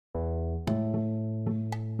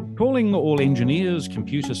Calling all engineers,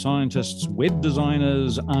 computer scientists, web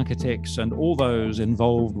designers, architects, and all those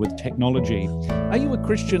involved with technology. Are you a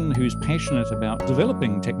Christian who's passionate about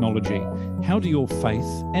developing technology? How do your faith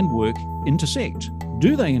and work intersect?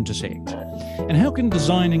 Do they intersect? And how can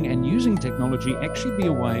designing and using technology actually be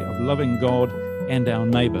a way of loving God and our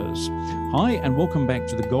neighbours? Hi, and welcome back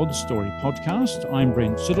to the God Story podcast. I'm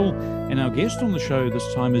Brent Siddle, and our guest on the show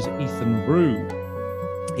this time is Ethan Brew.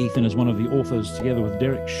 Ethan is one of the authors, together with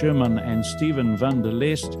Derek Sherman and Stephen van der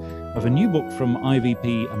Lest, of a new book from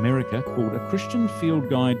IVP America called A Christian Field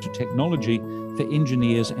Guide to Technology for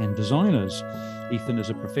Engineers and Designers. Ethan is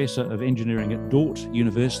a professor of engineering at Dordt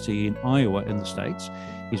University in Iowa in the States.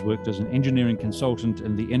 He's worked as an engineering consultant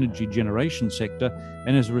in the energy generation sector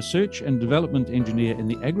and as a research and development engineer in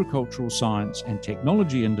the agricultural science and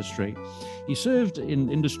technology industry. He served in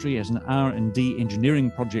industry as an R&D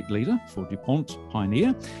engineering project leader for DuPont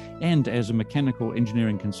Pioneer and as a mechanical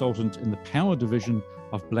engineering consultant in the power division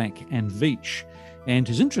of Black & Veatch. And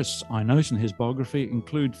his interests, I note in his biography,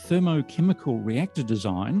 include thermochemical reactor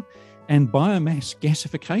design and biomass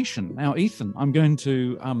gasification. Now, Ethan, I'm going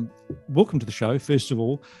to welcome to the show. First of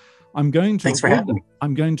all, Thanks for having me.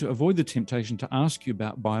 I'm going to avoid the temptation to ask you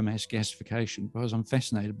about biomass gasification because I'm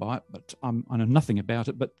fascinated by it, but I know nothing about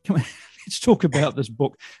it. But come on, let's talk about this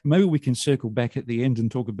book. Maybe we can circle back at the end and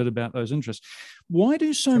talk a bit about those interests. Why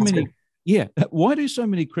do so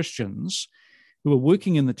many Christians who are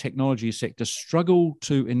working in the technology sector struggle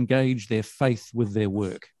to engage their faith with their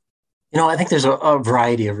work? I think there's a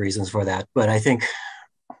variety of reasons for that, but I think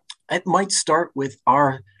it might start with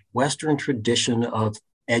our Western tradition of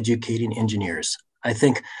educating engineers. I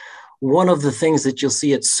think one of the things that you'll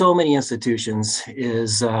see at so many institutions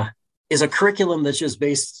is a curriculum that's just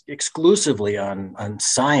based exclusively on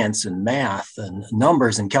science and math and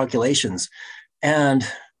numbers and calculations. And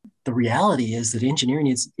the reality is that engineering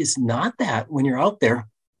is not that when you're out there.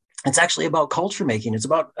 It's actually about culture making. It's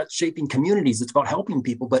about shaping communities. It's about helping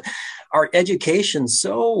people. But our education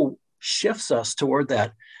so shifts us toward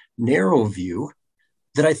that narrow view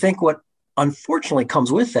that I think what unfortunately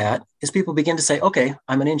comes with that is people begin to say, okay,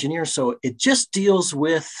 I'm an engineer, so it just deals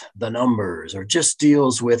with the numbers or just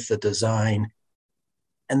deals with the design.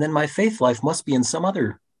 And then my faith life must be in some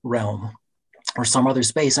other realm or some other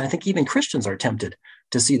space. And I think even Christians are tempted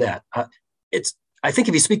to see that. I think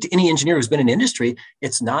if you speak to any engineer who's been in industry,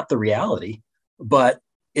 it's not the reality, but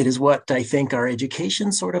it is what I think our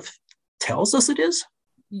education sort of tells us it is.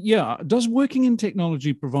 Yeah. Does working in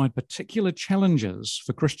technology provide particular challenges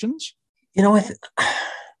for Christians?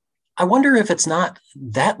 I wonder if it's not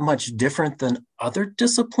that much different than other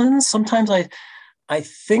disciplines. Sometimes I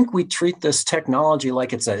think we treat this technology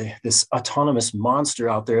like it's this autonomous monster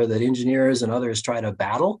out there that engineers and others try to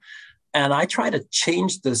battle. And I try to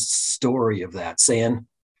change the story of that, saying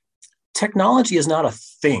technology is not a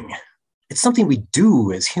thing. It's something we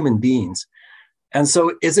do as human beings. And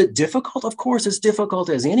so is it difficult? Of course, it's difficult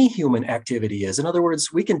as any human activity is. In other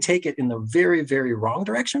words, we can take it in the very, very wrong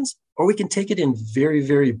directions, or we can take it in very,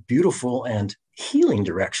 very beautiful and healing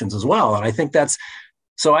directions as well. And I think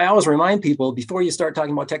so I always remind people before you start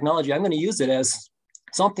talking about technology, I'm going to use it as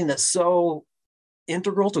something that's so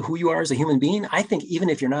integral to who you are as a human being. I think even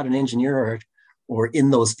if you're not an engineer or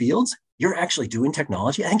in those fields, you're actually doing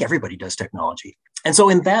technology. I think everybody does technology. And so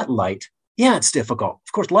in that light, yeah, it's difficult.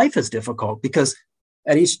 Of course, life is difficult because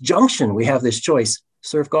at each junction, we have this choice,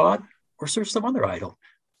 serve God or serve some other idol.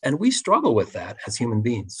 And we struggle with that as human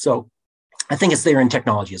beings. So I think it's there in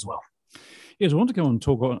technology as well. Yes, I want to go and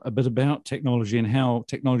talk a bit about technology and how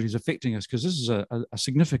technology is affecting us, because this is a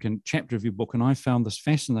significant chapter of your book, and I found this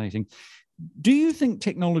fascinating. Do you think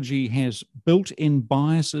technology has built-in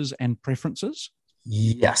biases and preferences?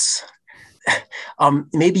 Yes.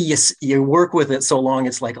 Maybe you work with it so long,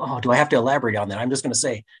 it's like, oh, do I have to elaborate on that? I'm just going to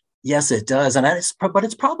say, yes, it does. But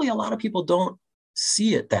it's probably a lot of people don't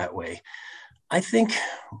see it that way. I think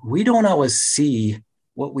we don't always see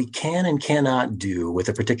what we can and cannot do with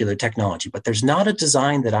a particular technology, but there's not a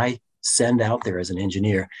design that I send out there as an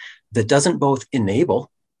engineer that doesn't both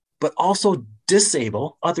enable, but also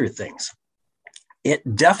disable other things.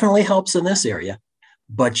 It definitely helps in this area,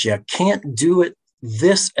 but you can't do it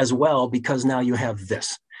this as well because now you have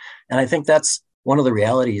this. And I think that's one of the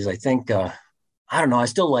realities. I think, I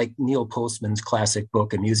still like Neil Postman's classic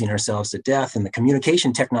book, Amusing Ourselves to Death, in the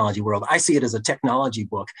communication technology world. I see it as a technology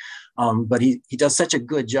book, but he does such a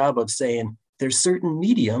good job of saying there's certain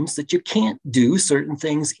mediums that you can't do certain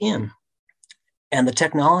things in. And the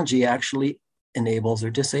technology actually enables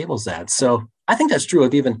or disables that. So I think that's true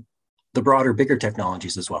of even the broader, bigger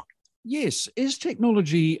technologies as well. Yes. Is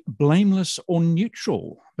technology blameless or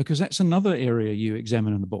neutral? Because that's another area you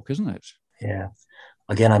examine in the book, isn't it? Yeah.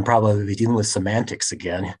 Again, I'm probably dealing with semantics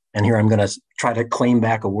again. And here I'm going to try to claim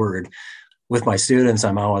back a word. With my students,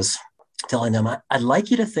 I'm always telling them, I'd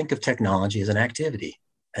like you to think of technology as an activity.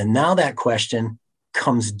 And now that question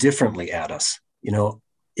comes differently at us.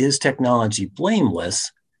 Is technology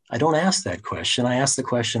blameless? I don't ask that question. I ask the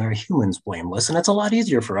question, are humans blameless? And it's a lot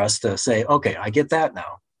easier for us to say, okay, I get that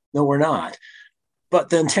now. No, we're not. But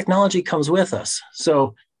then technology comes with us.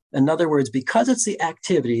 So in other words, because it's the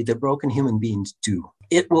activity that broken human beings do,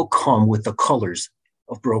 it will come with the colors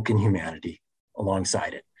of broken humanity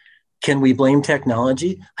alongside it. Can we blame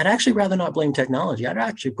technology? I'd actually rather not blame technology. I'd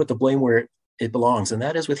actually put the blame where it belongs, and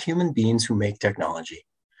that is with human beings who make technology.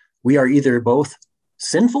 We are either both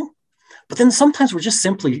sinful, but then sometimes we're just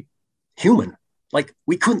simply human. Like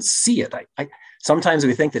we couldn't see it. Sometimes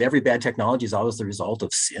we think that every bad technology is always the result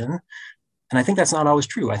of sin. And I think that's not always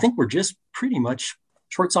true. I think we're just pretty much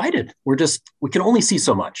short-sighted. We can only see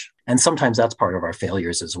so much. And sometimes that's part of our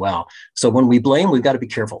failures as well. So when we blame, we've got to be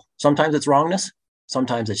careful. Sometimes it's wrongness.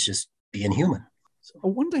 Sometimes it's just being human. I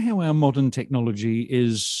wonder how our modern technology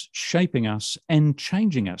is shaping us and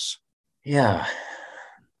changing us. Yeah,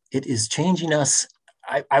 it is changing us.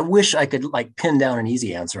 I wish I could pin down an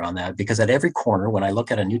easy answer on that, because at every corner, when I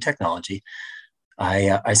look at a new technology,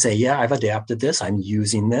 I say, yeah, I've adapted this, I'm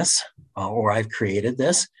using this, or I've created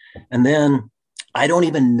this. And then I don't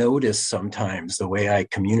even notice sometimes the way I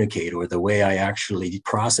communicate or the way I actually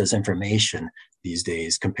process information these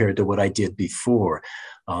days compared to what I did before.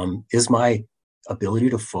 Is my ability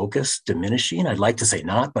to focus diminishing? I'd like to say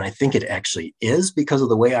not, but I think it actually is, because of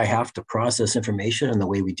the way I have to process information and the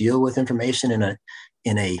way we deal with information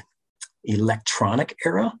in a electronic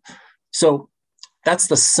era. So that's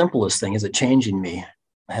the simplest thing. Is it changing me?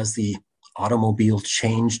 Has the automobile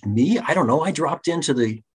changed me? I don't know. I dropped into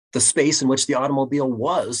the space in which the automobile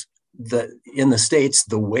was in the States,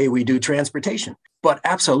 the way we do transportation. But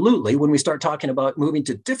absolutely, when we start talking about moving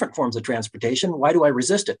to different forms of transportation, why do I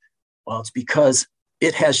resist it? Well, it's because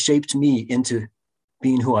it has shaped me into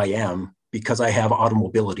being who I am, because I have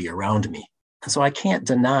automobility around me. And so I can't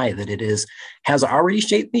deny that it has already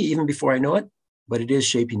shaped me even before I know it, but it is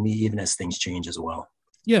shaping me even as things change as well.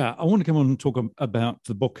 Yeah, I want to come on and talk about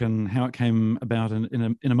the book and how it came about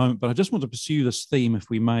in a moment, but I just want to pursue this theme, if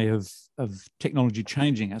we may, of technology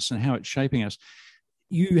changing us and how it's shaping us.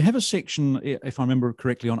 You have a section, if I remember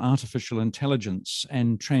correctly, on artificial intelligence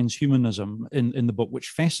and transhumanism in the book, which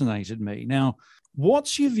fascinated me. Now,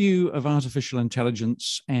 what's your view of artificial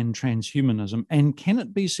intelligence and transhumanism, and can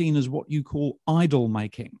it be seen as what you call idol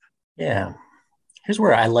making? Yeah. Here's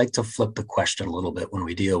where I like to flip the question a little bit when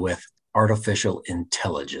we deal with artificial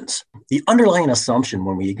intelligence. The underlying assumption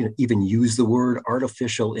when we even use the word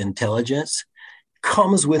artificial intelligence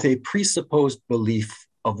comes with a presupposed belief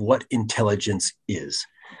of what intelligence is.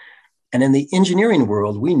 And in the engineering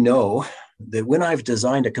world, we know that when I've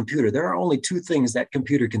designed a computer, there are only two things that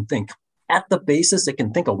computer can think. At the basis, it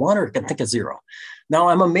can think of one or it can think of zero. Now,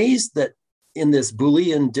 I'm amazed that in this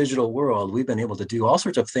Boolean digital world, we've been able to do all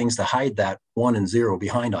sorts of things to hide that one and zero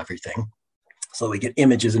behind everything. So we get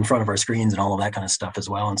images in front of our screens and all of that kind of stuff as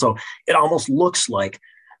well. And so it almost looks like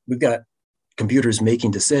we've got computers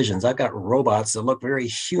making decisions. I've got robots that look very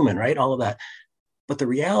human, right? All of that. But the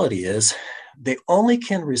reality is they only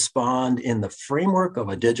can respond in the framework of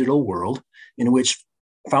a digital world in which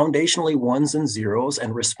foundationally ones and zeros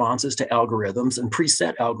and responses to algorithms and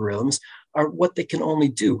preset algorithms are what they can only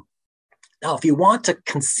do. Now, if you want to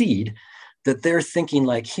concede that they're thinking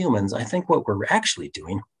like humans, I think what we're actually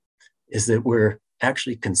doing is that we're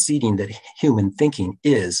actually conceding that human thinking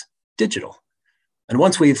is digital. And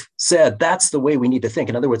once we've said that's the way we need to think,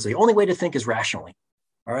 in other words, the only way to think is rationally,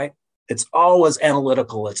 all right? It's always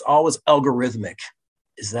analytical. It's always algorithmic.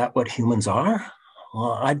 Is that what humans are?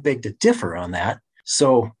 Well, I'd beg to differ on that.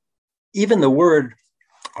 So even the word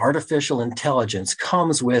artificial intelligence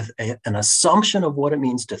comes with an assumption of what it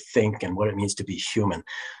means to think and what it means to be human.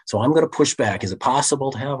 So I'm going to push back. Is it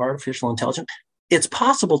possible to have artificial intelligence? It's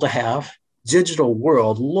possible to have digital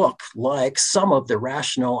world look like some of the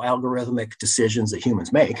rational algorithmic decisions that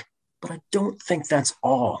humans make, but I don't think that's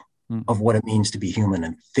all of what it means to be human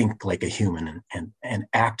and think like a human and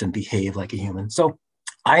act and behave like a human. So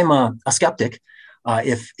I'm a skeptic,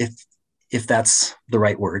 if that's the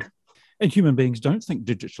right word. And human beings don't think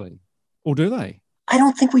digitally, or do they? I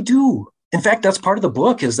don't think we do. In fact, that's part of the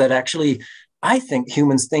book, is that actually I think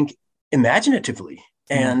humans think imaginatively,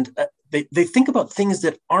 and they think about things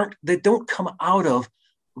that don't come out of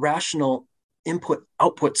rational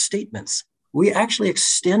input-output statements. we actually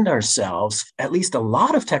extend ourselves. At least a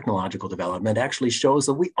lot of technological development actually shows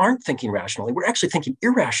that we aren't thinking rationally. We're actually thinking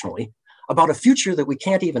irrationally about a future that we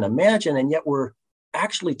can't even imagine. And yet we're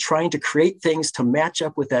actually trying to create things to match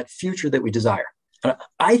up with that future that we desire.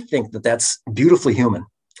 I think that that's beautifully human,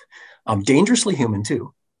 dangerously human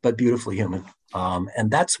too, but beautifully human.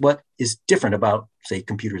 And that's what is different about, say,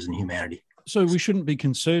 computers and humanity. So we shouldn't be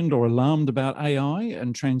concerned or alarmed about AI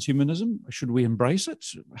and transhumanism. Should we embrace it?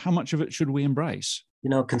 How much of it should we embrace?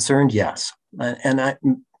 Concerned, yes. And I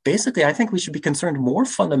think we should be concerned more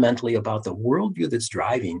fundamentally about the worldview that's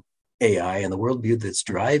driving AI and the worldview that's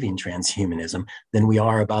driving transhumanism than we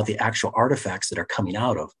are about the actual artifacts that are coming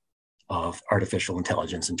out of artificial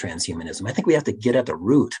intelligence and transhumanism. I think we have to get at the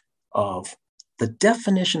root of the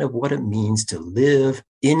definition of what it means to live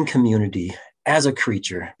in community as a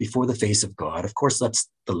creature before the face of God. Of course, that's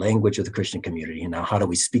the language of the Christian community. And now how do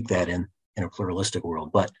we speak that in a pluralistic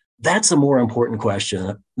world? But that's a more important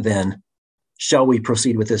question than shall we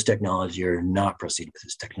proceed with this technology or not proceed with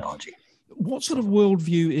this technology? What sort of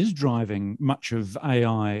worldview is driving much of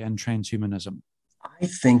AI and transhumanism? I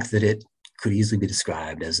think that it could easily be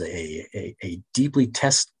described as a deeply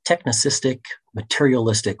technicistic,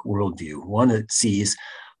 materialistic worldview, one that sees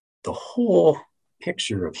the whole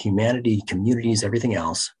picture of humanity, communities, everything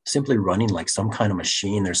else, simply running like some kind of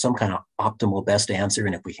machine. There's some kind of optimal best answer.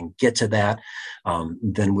 And if we can get to that,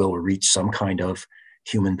 then we'll reach some kind of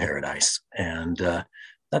human paradise. And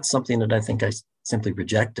that's something that I think I simply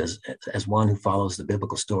reject as one who follows the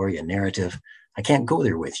biblical story and narrative. I can't go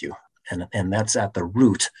there with you. And that's at the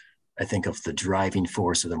root, I think, of the driving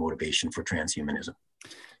force of the motivation for transhumanism.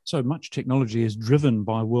 So much technology is driven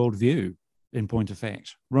by worldview, in point of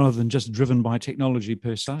fact, rather than just driven by technology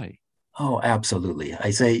per se. Oh, absolutely. I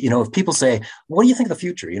say, if people say, what do you think of the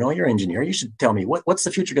future? You're an engineer. You should tell me what's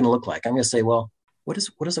the future going to look like? I'm going to say, well, what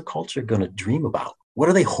is a culture going to dream about? What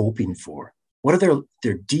are they hoping for? What are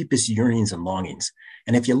their deepest yearnings and longings?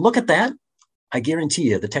 And if you look at that, I guarantee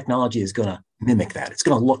you the technology is going to mimic that. It's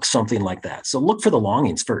going to look something like that. So look for the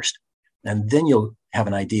longings first, and then you'll have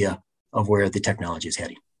an idea of where the technology is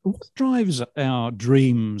heading. What drives our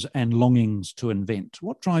dreams and longings to invent?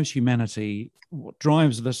 What drives humanity? What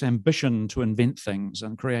drives this ambition to invent things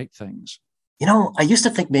and create things? I used to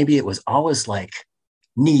think maybe it was always like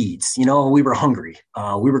needs. We were hungry,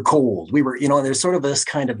 we were cold, there's sort of this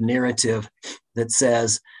kind of narrative that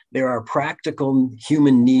says there are practical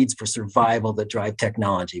human needs for survival that drive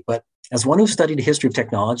technology. But as one who studied the history of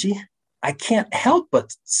technology, I can't help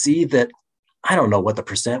but see that, I don't know what the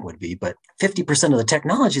percent would be, but 50% of the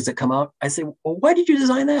technologies that come out, I say, well, why did you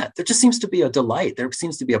design that? There just seems to be a delight. There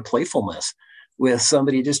seems to be a playfulness with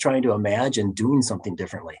somebody just trying to imagine doing something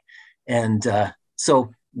differently. And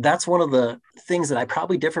so that's one of the things that I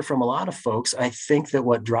probably differ from a lot of folks. I think that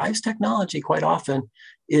what drives technology quite often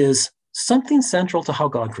is something central to how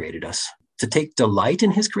God created us, to take delight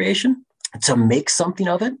in his creation, to make something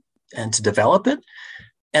of it and to develop it.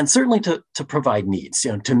 And certainly to provide needs,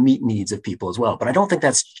 to meet needs of people as well. But I don't think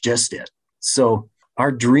that's just it. So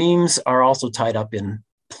our dreams are also tied up in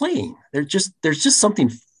playing. There's just something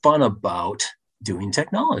fun about doing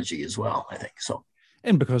technology as well, I think. So,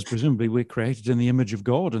 and because presumably we're created in the image of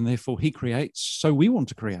God, and therefore he creates, so we want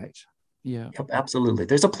to create. Yeah. Yep, absolutely.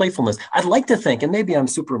 There's a playfulness. I'd like to think, and maybe I'm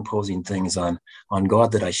superimposing things on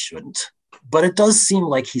God that I shouldn't, but it does seem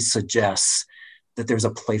like he suggests that there's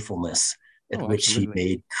a playfulness at which absolutely. He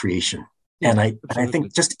made creation. Yeah, and I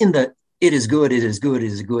think just in the it is good, it is good, it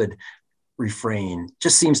is good refrain,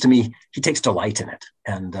 just seems to me he takes delight in it.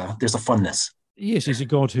 And there's a funness. Yes, he's a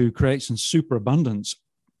God who creates in superabundance,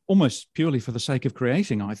 almost purely for the sake of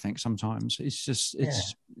creating, I think sometimes.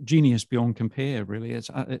 It's genius beyond compare, really.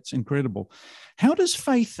 It's incredible. How does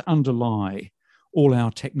faith underlie all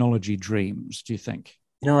our technology dreams, do you think?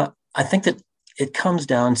 I think that it comes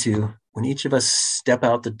down to when each of us step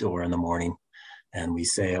out the door in the morning and we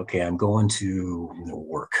say, okay, I'm going to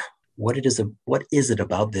work. What is it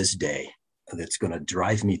about this day that's going to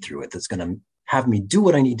drive me through it, that's going to have me do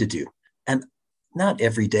what I need to do? And not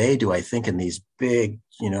every day do I think in these big,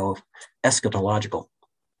 eschatological,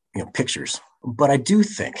 pictures. But I do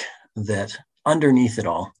think that underneath it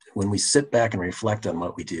all, when we sit back and reflect on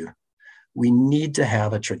what we do, we need to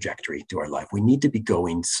have a trajectory to our life. We need to be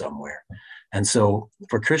going somewhere. And so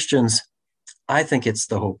for Christians, I think it's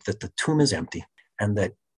the hope that the tomb is empty and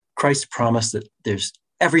that Christ promised that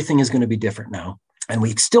everything is going to be different now. And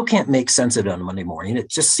we still can't make sense of it on Monday morning. It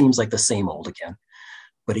just seems like the same old again.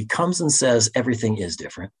 But he comes and says everything is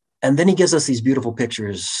different. And then he gives us these beautiful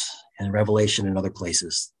pictures in Revelation and other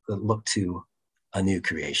places that look to a new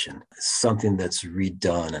creation, something that's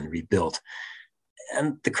redone and rebuilt.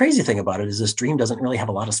 And the crazy thing about it is this dream doesn't really have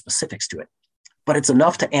a lot of specifics to it, but it's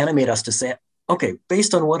enough to animate us to say, okay,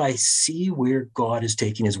 based on what I see where God is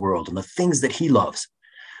taking his world and the things that he loves,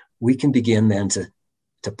 we can begin then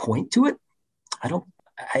to point to it.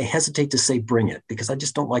 I hesitate to say bring it because I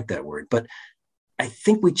just don't like that word, but I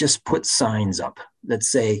think we just put signs up that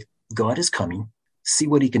say, God is coming, see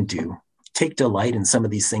what he can do, take delight in some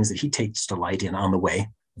of these things that he takes delight in on the way.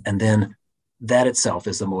 And then that itself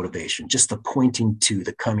is the motivation, just the pointing to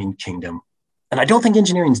the coming kingdom. And I don't think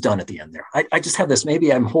engineering's done at the end there. I just have this,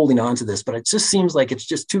 maybe I'm holding on to this, but it just seems like it's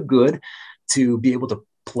just too good to be able to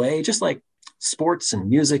play, just like sports and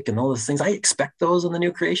music and all those things. I expect those in the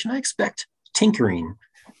new creation. I expect tinkering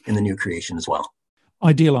in the new creation as well.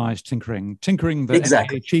 Idealized tinkering that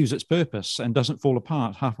exactly actually achieves its purpose and doesn't fall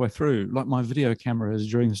apart halfway through, like my video cameras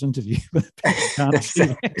during this interview.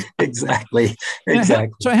 Exactly.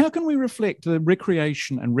 So how can we reflect the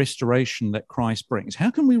recreation and restoration that Christ brings? How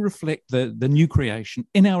can we reflect the new creation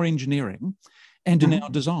in our engineering and in our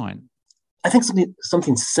design? I think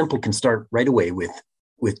something simple can start right away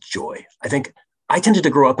with joy. I think I tended to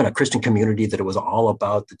grow up in a Christian community that it was all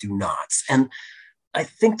about the do nots. And I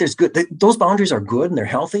think those boundaries are good and they're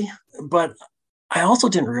healthy, but I also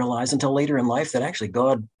didn't realize until later in life that actually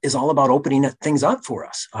God is all about opening things up for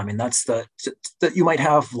us. I mean, that's that you might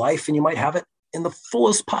have life and you might have it in the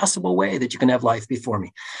fullest possible way that you can have life before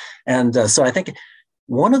me. And so I think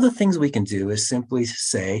one of the things we can do is simply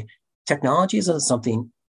say, technology isn't something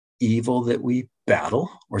evil that we battle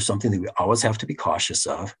or something that we always have to be cautious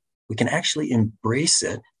of. We can actually embrace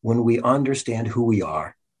it when we understand who we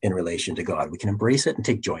are in relation to God. We can embrace it and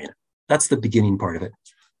take joy in it. That's the beginning part of it.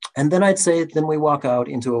 And then I'd say, then we walk out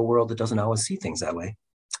into a world that doesn't always see things that way.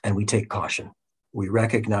 And we take caution. We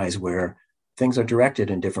recognize where things are directed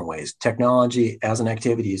in different ways. Technology as an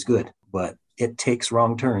activity is good, but it takes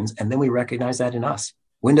wrong turns. And then we recognize that in us.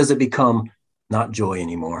 When does it become not joy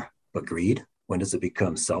anymore, but greed? When does it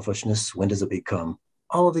become selfishness? When does it become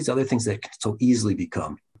all of these other things that can so easily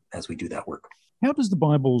become as we do that work? How does the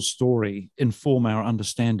Bible's story inform our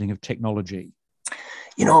understanding of technology?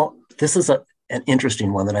 This is an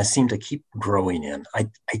interesting one that I seem to keep growing in.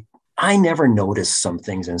 I never noticed some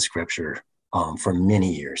things in Scripture for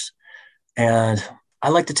many years. And I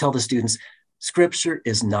like to tell the students, Scripture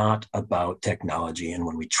is not about technology. And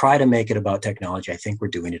when we try to make it about technology, I think we're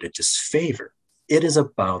doing it a disfavor. It is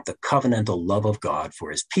about the covenantal love of God for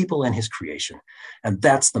his people and his creation. And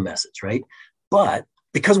that's the message, right? But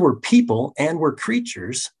because we're people and we're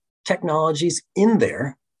creatures, technology's in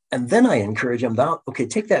there. And then I encourage them, okay,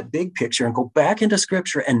 take that big picture and go back into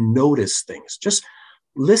Scripture and notice things. Just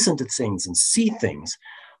listen to things and see things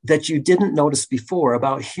that you didn't notice before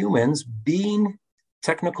about humans being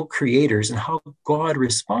technical creators and how God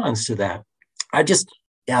responds to that.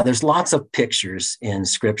 There's lots of pictures in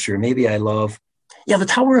Scripture. Maybe I love the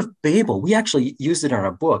Tower of Babel. We actually used it in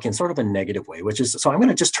our book in sort of a negative way, so I'm going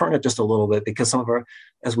to just turn it just a little bit because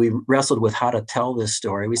as we wrestled with how to tell this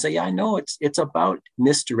story, we say, I know it's about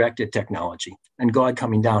misdirected technology and God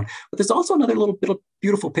coming down. But there's also another little bit of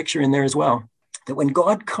beautiful picture in there as well, that when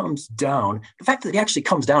God comes down, the fact that he actually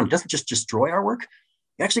comes down, it doesn't just destroy our work.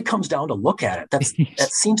 He actually comes down to look at it.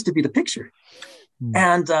 That seems to be the picture.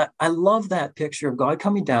 And I love that picture of God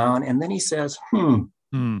coming down. And then he says,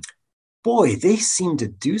 boy, they seem to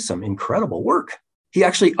do some incredible work. He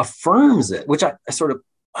actually affirms it, which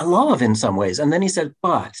I love in some ways. And then he said,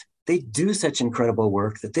 but they do such incredible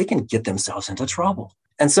work that they can get themselves into trouble.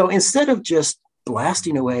 And so instead of just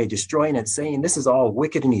blasting away, destroying it, saying this is all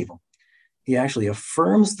wicked and evil, he actually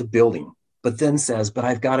affirms the building, but then says, but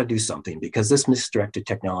I've got to do something because this misdirected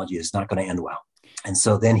technology is not going to end well. And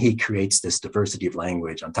so then he creates this diversity of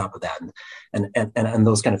language on top of that and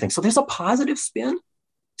those kind of things. So there's a positive spin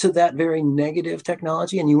to that very negative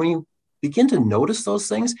technology. And when you begin to notice those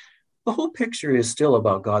things, the whole picture is still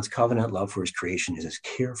about God's covenant love for his creation and his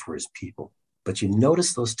care for his people. But you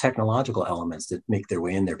notice those technological elements that make their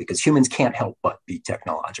way in there because humans can't help but be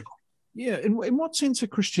technological. Yeah. In what sense are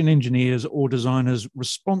Christian engineers or designers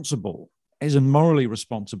responsible, as in morally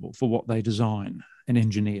responsible, for what they design and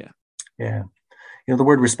engineer? Yeah. The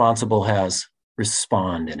word responsible has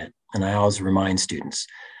respond in it. And I always remind students,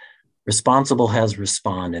 responsible has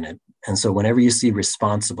respond in it. And so whenever you see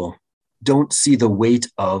responsible, don't see the weight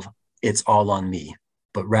of it's all on me,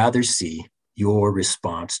 but rather see your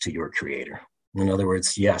response to your creator. In other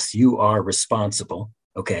words, yes, you are responsible.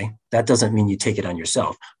 Okay. That doesn't mean you take it on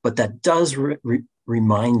yourself, but that does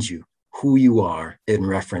remind you who you are in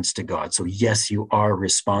reference to God. So yes, you are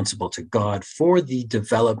responsible to God for the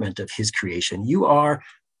development of his creation. You are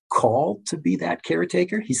called to be that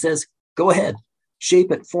caretaker. He says, go ahead,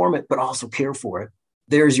 shape it, form it, but also care for it.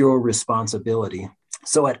 there's your responsibility.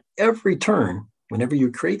 So at every turn, whenever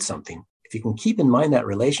you create something, if you can keep in mind that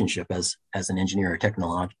relationship as an engineer or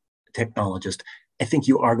technologist, I think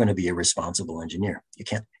you are going to be a responsible engineer. You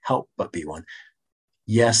can't help but be one.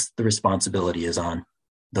 Yes, the responsibility is on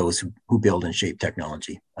those who build and shape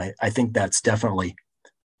technology. I think that's definitely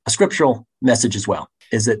a scriptural message as well.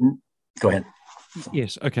 Is it? Go ahead.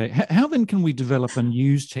 Yes. Okay. How then can we develop and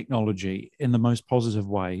use technology in the most positive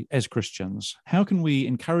way as Christians? How can we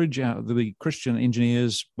encourage the Christian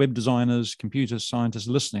engineers, web designers, computer scientists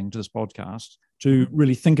listening to this podcast to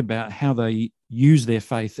really think about how they use their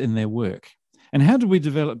faith in their work? And how do we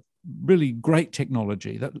develop really great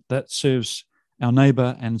technology that serves our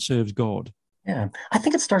neighbor and serves God? Yeah, I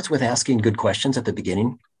think it starts with asking good questions at the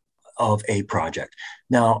beginning of a project.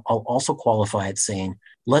 Now, I'll also qualify it saying,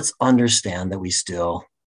 let's understand that we still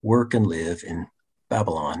work and live in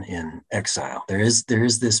Babylon in exile. There is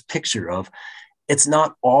this picture of it's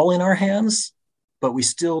not all in our hands, but we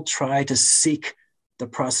still try to seek the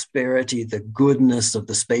prosperity, the goodness of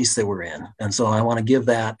the space that we're in. And so I want to give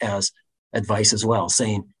that as advice as well,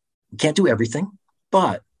 saying we can't do everything,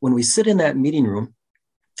 but when we sit in that meeting room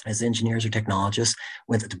as engineers or technologists,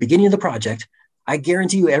 at the beginning of the project, I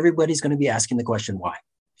guarantee you everybody's going to be asking the question, why?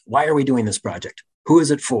 Why are we doing this project? Who is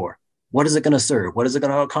it for? What is it going to serve? What is it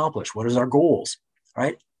going to accomplish? What is our goals?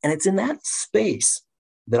 Right? And it's in that space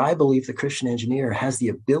that I believe the Christian engineer has the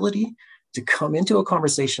ability to come into a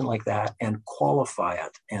conversation like that and qualify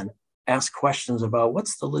it and ask questions about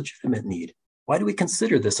what's the legitimate need? Why do we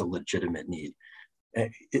consider this a legitimate need?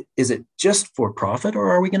 Is it just for profit, or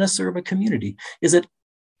are we going to serve a community?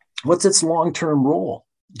 What's its long-term role?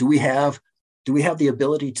 Do we have the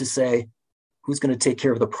ability to say who's going to take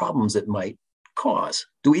care of the problems it might cause?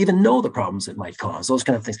 Do we even know the problems it might cause? Those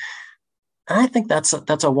kind of things. And I think that's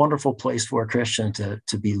a wonderful place for a Christian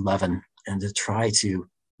to be leaven and to try to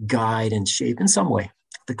guide and shape in some way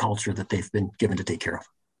the culture that they've been given to take care of.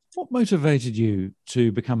 What motivated you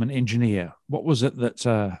to become an engineer? What was it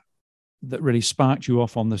that really sparked you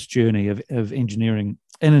off on this journey of engineering,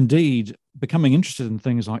 and indeed becoming interested in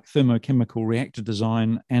things like thermochemical reactor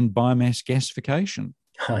design and biomass gasification?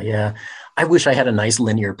 Yeah, I wish I had a nice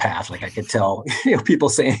linear path. Like I could tell, people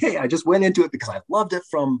saying, "Hey, I just went into it because I loved it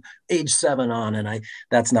from age 7 on," and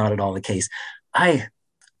that's not at all the case.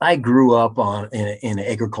 I grew up in an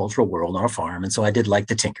agricultural world on a farm, and so I did like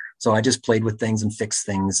to tinker. So I just played with things and fixed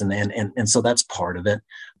things, and so that's part of it.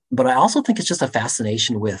 But I also think it's just a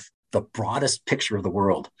fascination with the broadest picture of the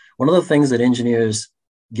world. One of the things that engineers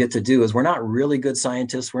get to do is we're not really good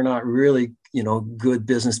scientists. We're not really, good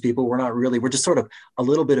business people. We're just sort of a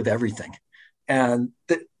little bit of everything. And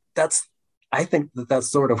I think that's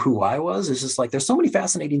sort of who I was. It's just like, there's so many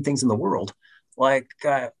fascinating things in the world. Like,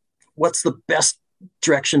 what's the best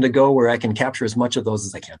direction to go where I can capture as much of those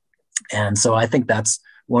as I can? And so I think that's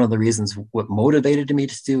one of the reasons what motivated me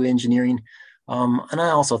to do engineering. And I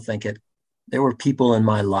also think there were people in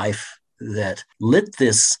my life that lit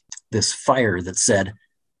this fire that said,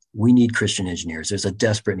 we need Christian engineers. There's a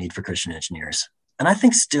desperate need for Christian engineers. And I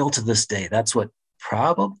think still to this day, that's what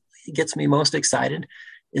probably gets me most excited,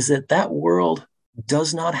 is that world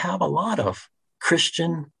does not have a lot of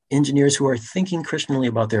Christian engineers who are thinking Christianly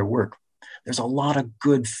about their work. There's a lot of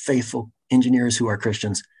good, faithful engineers who are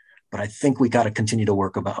Christians, but I think we got to continue to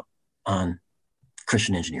work on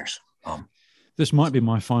Christian engineers. This might be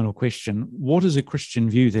my final question. What is a Christian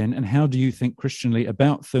view then, and how do you think Christianly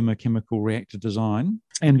about thermochemical reactor design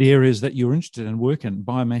and the areas that you're interested in work in,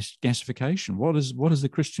 biomass gasification? What is the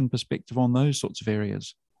Christian perspective on those sorts of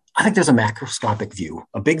areas? I think there's a macroscopic view,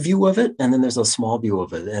 a big view of it, and then there's a small view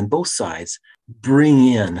of it. And both sides bring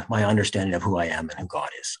in my understanding of who I am and who God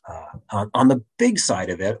is. On the big side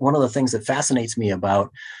of it, one of the things that fascinates me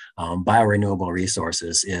about biorenewable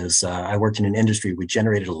resources is I worked in an industry. We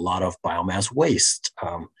generated a lot of biomass waste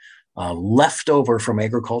left over from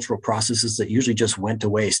agricultural processes that usually just went to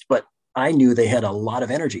waste. But I knew they had a lot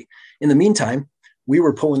of energy. In the meantime, we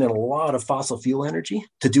were pulling in a lot of fossil fuel energy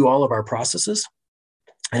to do all of our processes.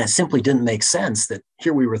 And it simply didn't make sense that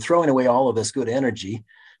here we were throwing away all of this good energy,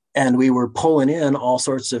 and we were pulling in all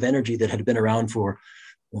sorts of energy that had been around for,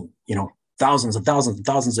 thousands and thousands and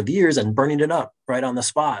thousands of years and burning it up right on the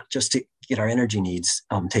spot just to get our energy needs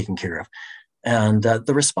taken care of. And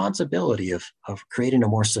the responsibility of creating a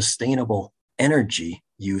more sustainable energy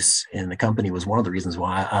use in the company was one of the reasons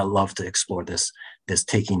why I love to explore this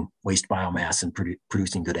taking waste biomass and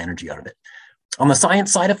producing good energy out of it. On the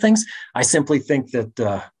science side of things, I simply think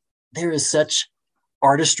that there is such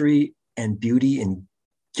artistry and beauty in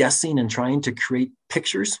guessing and trying to create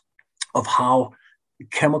pictures of how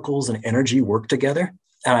chemicals and energy work together.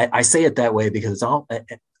 and I say it that way because it's all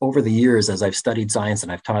over the years, as I've studied science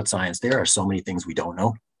and I've taught science, there are so many things we don't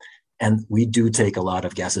know. And we do take a lot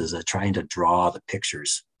of guesses at trying to draw the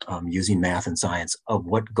pictures using math and science of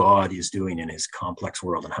what God is doing in his complex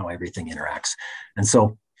world and how everything interacts. And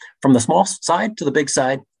so from the small side to the big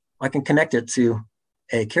side, I can connect it to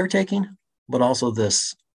a caretaking, but also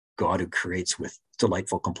this God who creates with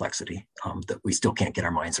delightful complexity that we still can't get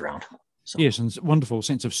our minds around. So. Yes, and a wonderful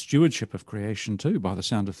sense of stewardship of creation too, by the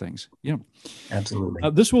sound of things. Yeah, absolutely.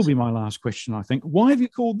 This will be my last question, I think. Why have you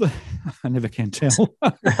called the? I never can tell.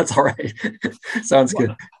 That's all right. Sounds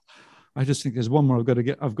good. I just think there's one more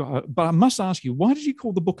but I must ask you, why did you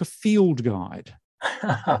call the book a field guide?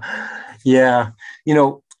 Yeah,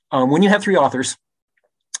 when you have three authors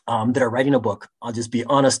that are writing a book, I'll just be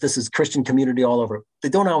honest, this is Christian community all over. They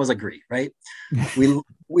don't always agree, right?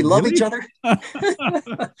 We love each other.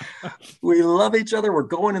 We love each other. We're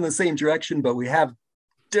going in the same direction, but we have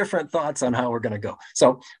different thoughts on how we're going to go.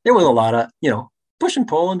 So there was a lot of, push and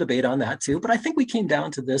pull and debate on that too. But I think we came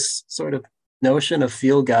down to this sort of notion of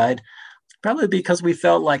field guide, probably because we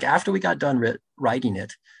felt like after we got done writing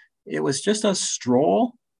it, it was just a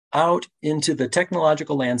stroll out into the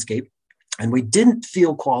technological landscape. And we didn't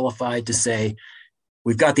feel qualified to say,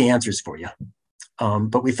 we've got the answers for you.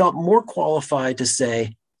 But we felt more qualified to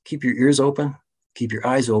say, keep your ears open, keep your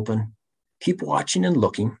eyes open, keep watching and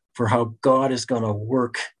looking for how God is going to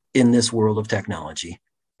work in this world of technology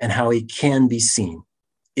and how he can be seen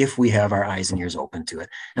if we have our eyes and ears open to it.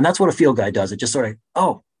 And that's what a field guide does. It just sort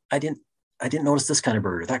of, I didn't notice this kind of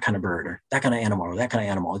bird or that kind of bird or that kind of animal or that kind of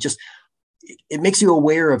animal. It makes you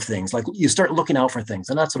aware of things, like you start looking out for things.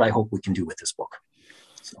 And that's what I hope we can do with this book.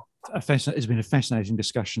 So. It's been a fascinating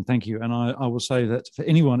discussion. Thank you. And I will say that for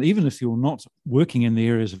anyone, even if you're not working in the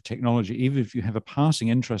areas of technology, even if you have a passing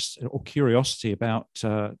interest or curiosity about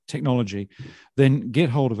technology, then get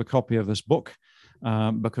hold of a copy of this book.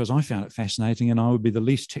 Because I found it fascinating, and I would be the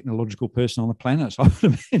least technological person on the planet, I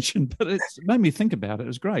would imagine, but it's made me think about it. It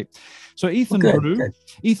was great. So Ethan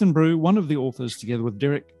Brew, one of the authors, together with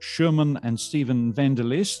Derek Sherman and Stephen van der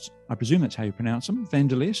Leest, I presume that's how you pronounce them, van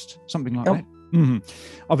der Leest, something like that,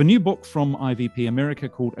 of a new book from IVP America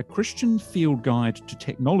called A Christian Field Guide to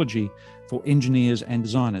Technology for Engineers and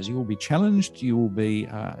Designers. You will be challenged, it will be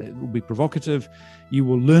provocative, you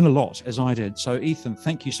will learn a lot, as I did. So Ethan,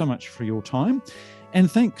 thank you so much for your time. And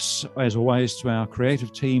thanks, as always, to our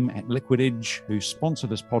creative team at Liquid Edge, who sponsor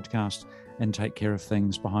this podcast and take care of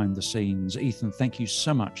things behind the scenes. Ethan, thank you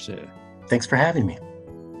so much, sir. Thanks for having me.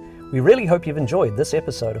 We really hope you've enjoyed this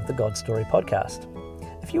episode of the God Story podcast.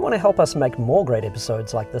 If you want to help us make more great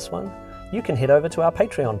episodes like this one, you can head over to our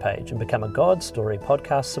Patreon page and become a God Story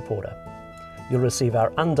podcast supporter. You'll receive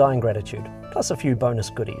our undying gratitude, plus a few bonus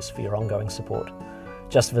goodies for your ongoing support.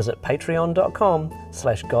 Just visit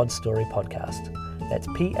patreon.com/GodStoryPodcast. That's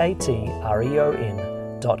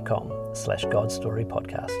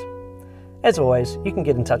patreon.com/GodStoryPodcast. As always, you can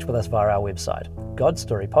get in touch with us via our website,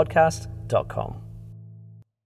 godstorypodcast.com.